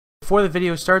before the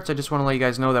video starts, I just want to let you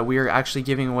guys know that we are actually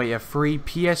giving away a free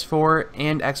PS4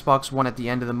 and Xbox One at the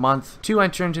end of the month. To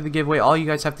enter into the giveaway, all you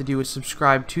guys have to do is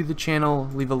subscribe to the channel,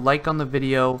 leave a like on the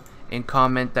video, and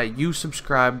comment that you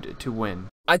subscribed to win.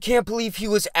 I can't believe he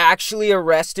was actually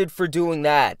arrested for doing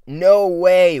that. No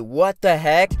way. What the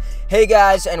heck? Hey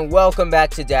guys, and welcome back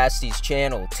to Dasty's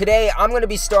channel. Today, I'm going to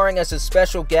be starring as a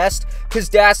special guest because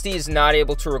Dasty is not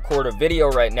able to record a video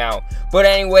right now. But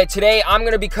anyway, today I'm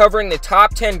going to be covering the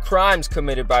top 10 crimes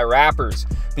committed by rappers.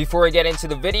 Before I get into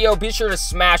the video, be sure to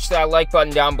smash that like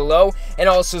button down below and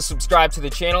also subscribe to the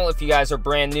channel if you guys are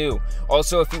brand new.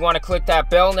 Also, if you want to click that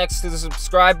bell next to the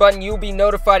subscribe button, you'll be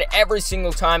notified every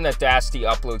single time that Dasty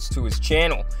uploads to his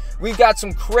channel. We've got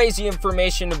some crazy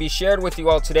information to be shared with you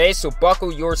all today, so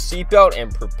buckle your seatbelt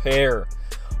and prepare.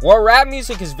 While rap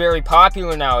music is very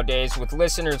popular nowadays with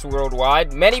listeners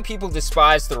worldwide, many people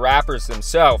despise the rappers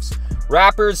themselves.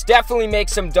 Rappers definitely make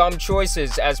some dumb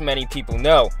choices, as many people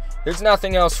know. There's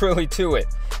nothing else really to it.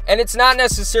 And it's not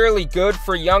necessarily good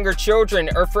for younger children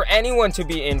or for anyone to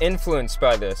be influenced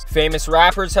by this. Famous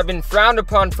rappers have been frowned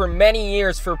upon for many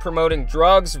years for promoting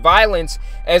drugs, violence,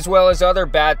 as well as other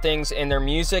bad things in their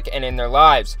music and in their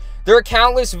lives. There are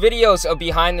countless videos of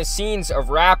behind the scenes of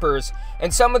rappers,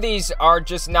 and some of these are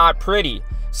just not pretty.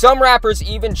 Some rappers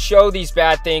even show these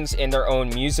bad things in their own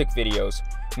music videos.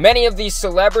 Many of these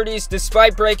celebrities,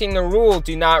 despite breaking the rule,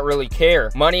 do not really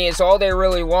care. Money is all they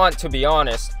really want, to be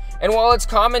honest. And while it's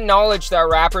common knowledge that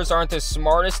rappers aren't the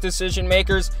smartest decision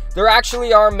makers, there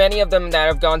actually are many of them that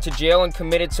have gone to jail and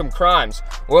committed some crimes.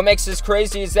 What makes this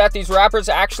crazy is that these rappers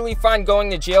actually find going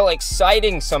to jail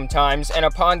exciting sometimes, and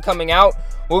upon coming out,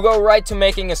 will go right to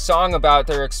making a song about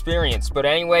their experience. But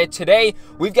anyway, today,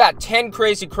 we've got 10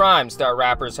 crazy crimes that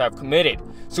rappers have committed.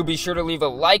 So be sure to leave a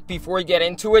like before you get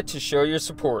into it to show your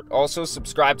support. Also,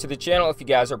 subscribe to the channel if you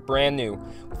guys are brand new.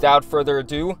 Without further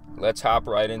ado, let's hop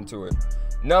right into it.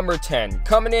 Number 10.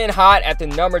 Coming in hot at the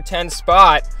number 10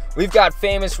 spot, we've got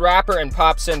famous rapper and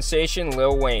pop sensation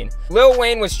Lil Wayne. Lil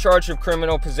Wayne was charged with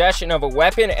criminal possession of a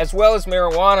weapon as well as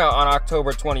marijuana on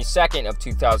October 22nd of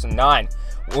 2009.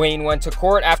 Wayne went to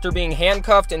court after being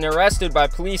handcuffed and arrested by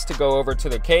police to go over to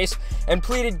the case and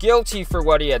pleaded guilty for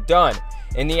what he had done.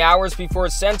 In the hours before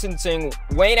sentencing,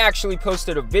 Wayne actually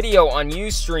posted a video on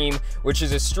Ustream, which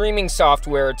is a streaming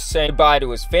software, to say goodbye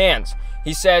to his fans.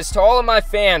 He says, "To all of my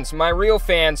fans, my real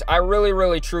fans, I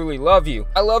really truly love you.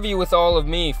 I love you with all of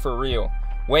me, for real."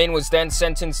 Wayne was then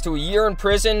sentenced to a year in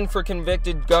prison for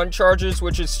convicted gun charges,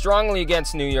 which is strongly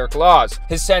against New York laws.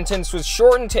 His sentence was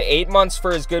shortened to 8 months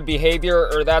for his good behavior,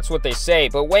 or that's what they say,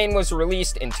 but Wayne was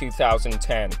released in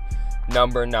 2010.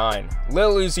 Number 9.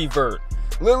 Lil Uzi Vert.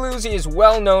 Lil Uzi is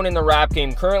well known in the rap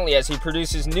game currently as he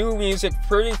produces new music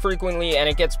pretty frequently and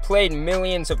it gets played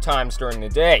millions of times during the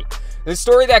day. The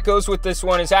story that goes with this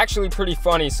one is actually pretty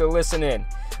funny, so listen in.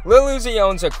 Lil Uzi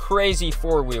owns a crazy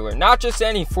four-wheeler, not just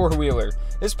any four-wheeler.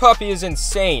 This puppy is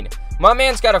insane. My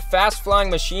man's got a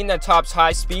fast-flying machine that tops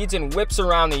high speeds and whips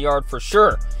around the yard for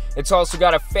sure. It's also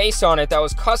got a face on it that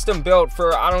was custom built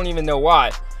for I don't even know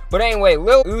why. But anyway,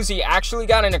 Lil Uzi actually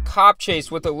got in a cop chase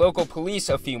with the local police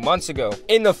a few months ago.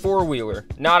 In the four-wheeler.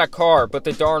 Not a car, but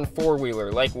the darn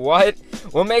four-wheeler. Like what?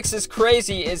 What makes this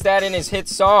crazy is that in his hit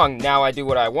song, Now I Do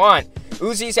What I Want,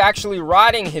 Uzi's actually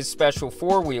riding his special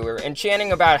four-wheeler and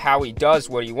chanting about how he does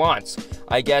what he wants.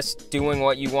 I guess doing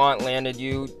what you want landed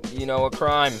you know, a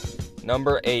crime.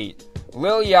 Number 8.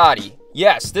 Lil Yachty.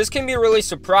 Yes, this can be really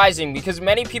surprising because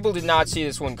many people did not see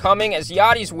this one coming, as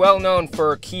Yachty's well known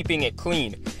for keeping it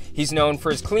clean. He's known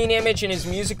for his clean image in his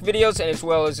music videos and as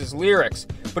well as his lyrics,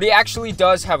 but he actually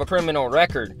does have a criminal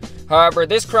record. However,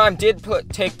 this crime did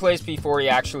take place before he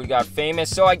actually got famous,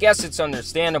 so I guess it's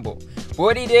understandable. But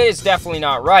what he did is definitely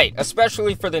not right,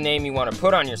 especially for the name you want to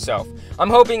put on yourself. I'm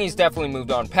hoping he's definitely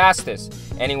moved on past this.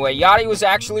 Anyway, Yachty was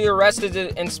actually arrested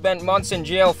and spent months in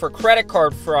jail for credit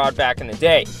card fraud back in the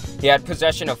day. He had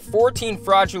possession of 14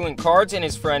 fraudulent cards and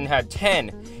his friend had 10.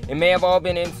 It may have all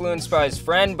been influenced by his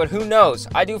friend, but who knows?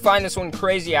 I do find this one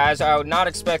crazy, as I would not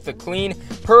expect the clean,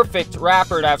 perfect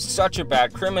rapper to have such a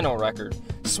bad criminal record.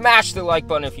 Smash the like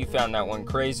button if you found that one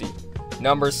crazy.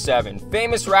 Number 7.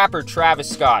 Famous rapper Travis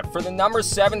Scott. For the number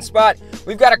 7 spot,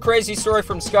 we've got a crazy story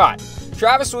from Scott.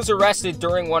 Travis was arrested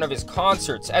during one of his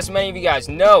concerts. As many of you guys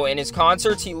know, in his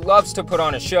concerts, he loves to put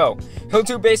on a show. He'll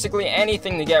do basically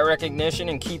anything to get recognition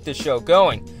and keep the show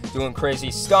going. Doing crazy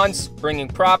stunts, bringing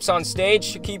props on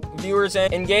stage to keep viewers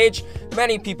engaged.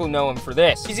 Many people know him for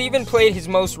this. He's even played his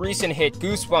most recent hit,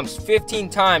 Goosebumps, 15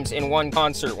 times in one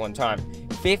concert one time.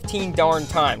 15 darn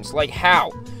times. Like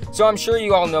how? So I'm sure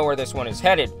you all know where this one is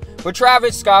headed. But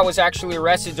Travis Scott was actually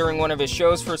arrested during one of his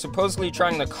shows for supposedly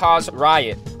trying to cause a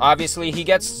riot. Obviously, he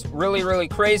gets really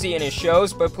crazy in his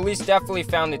shows, but police definitely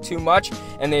found it too much,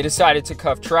 and they decided to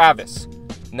cuff Travis.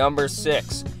 Number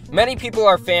 6. Many people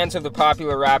are fans of the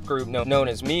popular rap group known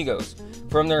as Migos.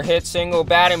 From their hit single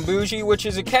Bad and Bougie, which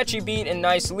is a catchy beat and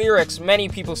nice lyrics, many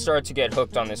people start to get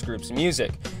hooked on this group's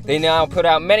music. They now put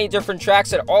out many different tracks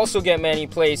that also get many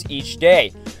plays each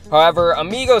day. However, a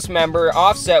Migos member,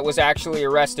 Offset, was actually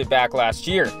arrested back last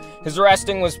year. His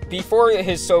arresting was before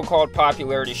his so-called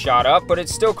popularity shot up, but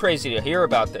it's still crazy to hear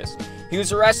about this. He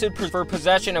was arrested for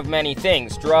possession of many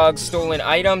things: drugs, stolen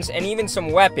items, and even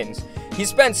some weapons. He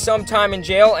spent some time in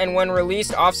jail, and when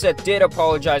released, Offset did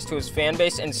apologize to his fan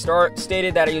base and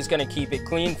stated that he was going to keep it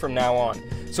clean from now on.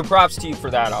 So props to you for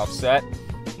that, Offset.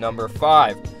 Number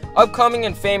 5. Upcoming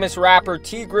and famous rapper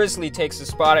T Grizzly takes the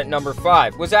spot at number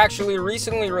 5. Was actually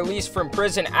recently released from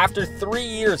prison after 3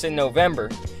 years in November.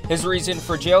 His reason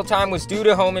for jail time was due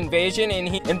to home invasion, and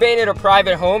he invaded a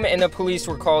private home and the police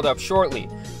were called up shortly.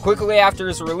 Quickly after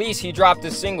his release, he dropped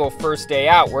the single First Day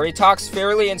Out, where he talks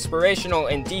fairly inspirational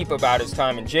and deep about his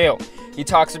time in jail. He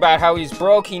talks about how he's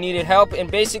broke, he needed help, and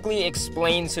basically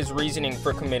explains his reasoning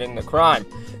for committing the crime.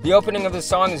 The opening of the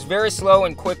song is very slow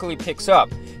and quickly picks up.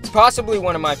 It's possibly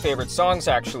one of my favorite songs,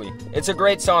 actually. It's a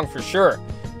great song for sure.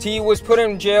 T was put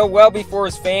in jail well before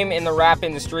his fame in the rap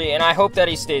industry, and I hope that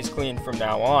he stays clean from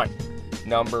now on.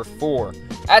 Number 4.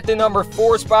 At the number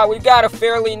 4 spot, we've got a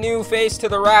fairly new face to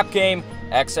the rap game,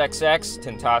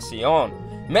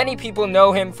 XXXTentacion. Many people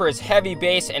know him for his heavy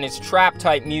bass and his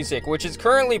trap-type music, which is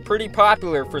currently pretty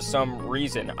popular for some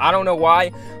reason. I don't know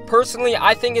why. Personally,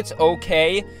 I think it's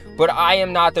okay, but I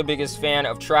am not the biggest fan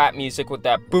of trap music with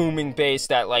that booming bass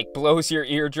that like blows your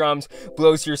eardrums,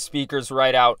 blows your speakers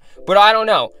right out. But I don't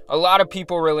know, a lot of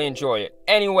people really enjoy it.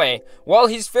 Anyway, while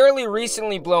he's fairly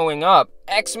recently blowing up,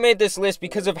 X made this list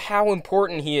because of how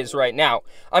important he is right now.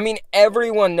 I mean,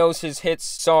 everyone knows his hit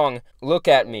song, Look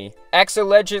at Me. X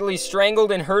allegedly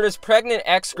strangled and hurt his pregnant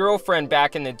ex-girlfriend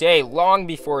back in the day, long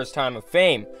before his time of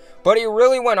fame. But he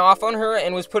really went off on her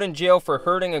and was put in jail for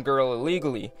hurting a girl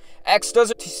illegally. X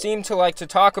doesn't seem to like to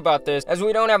talk about this, as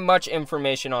we don't have much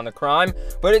information on the crime,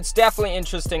 but it's definitely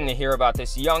interesting to hear about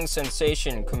this young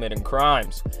sensation committing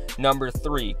crimes. Number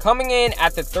 3. Coming in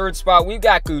at the 3rd spot, we've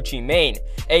got Gucci Mane,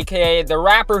 aka the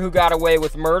rapper who got away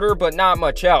with murder but not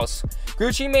much else.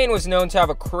 Gucci Mane was known to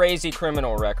have a crazy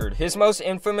criminal record. His most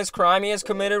infamous crime he has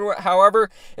committed,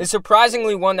 however, is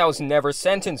surprisingly one that was never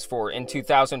sentenced for. In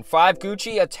 2005,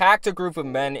 Gucci attacked a group of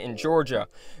men in Georgia.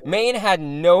 Mane had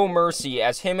no mercy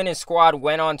as him and his squad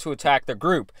went on to attack the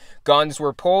group. Guns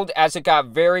were pulled as it got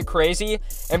very crazy,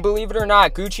 and believe it or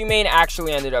not, Gucci Mane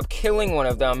actually ended up killing one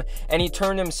of them, and he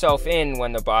turned himself in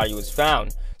when the body was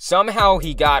found. Somehow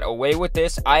he got away with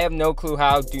this. I have no clue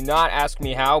how, do not ask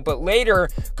me how, but later,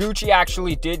 Gucci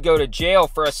actually did go to jail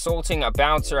for assaulting a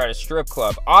bouncer at a strip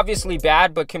club. Obviously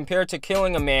bad, but compared to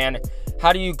killing a man,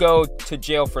 how do you go to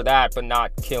jail for that but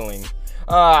not killing?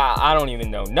 I don't even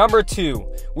know. Number 2,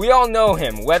 we all know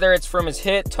him, whether it's from his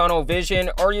hit Tunnel Vision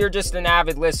or you're just an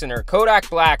avid listener. Kodak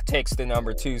Black takes the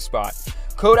number 2 spot.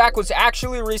 Kodak was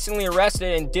actually recently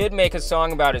arrested and did make a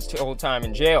song about his whole time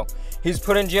in jail. He's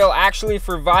put in jail actually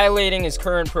for violating his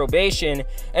current probation,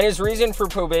 and his reason for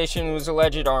probation was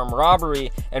alleged armed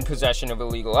robbery and possession of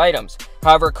illegal items.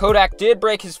 However, Kodak did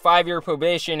break his 5-year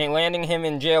probation and landing him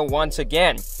in jail once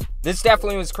again. This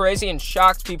definitely was crazy and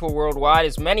shocked people worldwide,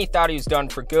 as many thought he was done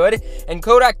for good, and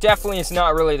Kodak definitely is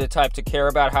not really the type to care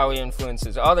about how he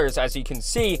influences others. As you can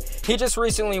see, he just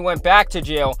recently went back to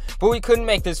jail, but we couldn't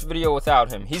make this video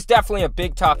without him. He's definitely a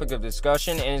big topic of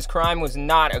discussion, and his crime was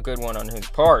not a good one on his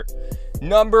part.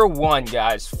 Number 1,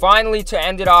 guys. Finally, to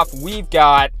end it off, we've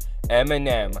got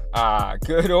Eminem.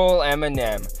 Good old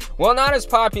Eminem. While not as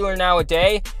popular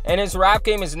nowadays, and his rap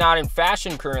game is not in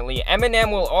fashion currently,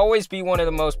 Eminem will always be one of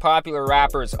the most popular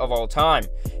rappers of all time.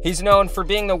 He's known for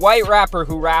being the white rapper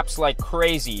who raps like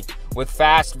crazy. With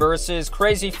fast verses,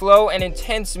 crazy flow, and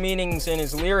intense meanings in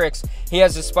his lyrics, he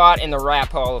has a spot in the Rap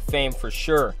Hall of Fame for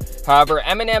sure. However,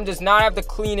 Eminem does not have the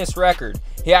cleanest record.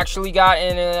 He actually got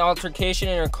in an altercation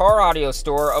in a car audio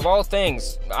store, of all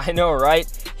things. I know, right?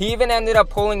 He even ended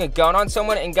up pulling a gun on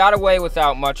someone and got away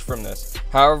without much from this.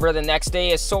 However, the next day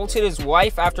he assaulted his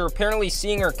wife after apparently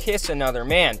seeing her kiss another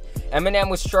man. Eminem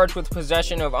was charged with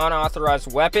possession of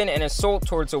unauthorized weapon and assault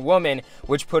towards a woman,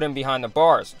 which put him behind the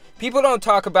bars. People don't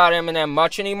talk about Eminem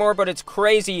much anymore, but it's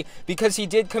crazy because he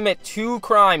did commit 2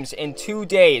 crimes in 2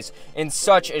 days in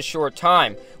such a short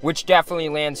time, which definitely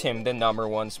lands him the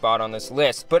 #1 spot on this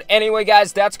list. But anyway,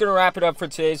 guys, that's going to wrap it up for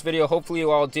today's video. Hopefully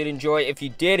you all did enjoy. If you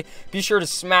did, be sure to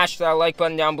smash that like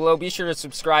button down below. Be sure to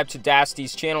subscribe to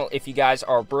Dasty's channel if you guys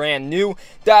are brand new.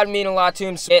 That would mean a lot to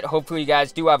him. Hopefully you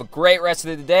guys do have a great rest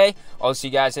of the day. I'll see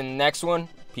you guys in the next one.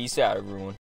 Peace out, everyone.